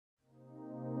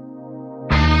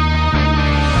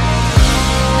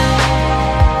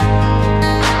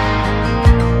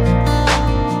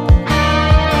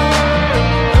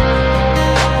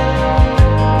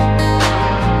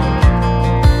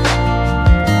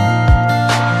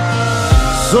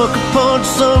Sucker punch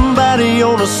somebody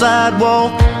on a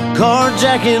sidewalk,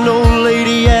 carjacking old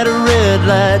lady at a red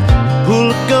light,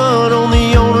 pull a gun on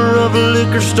the owner of a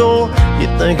liquor store. You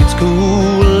think it's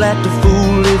cool, act a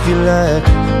fool if you like.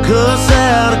 Cuss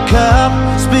out a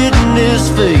cop, spit in his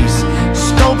face,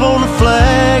 stomp on the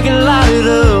flag and light it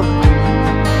up.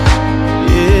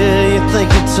 Yeah, you think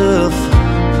you're tough?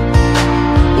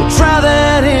 Well, try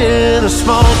that in a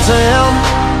small town,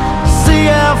 see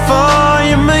how far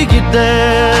you make it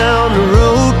down the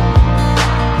road.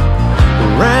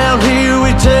 Around here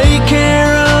we take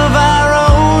care of our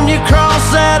own. You cross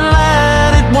that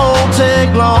line, it won't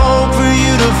take long for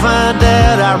you to find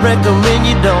out. I recommend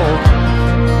you don't.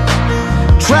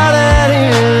 Try that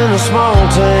in a small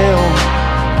town.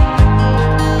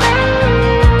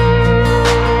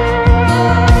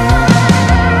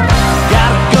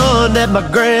 Got a gun that my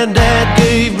granddad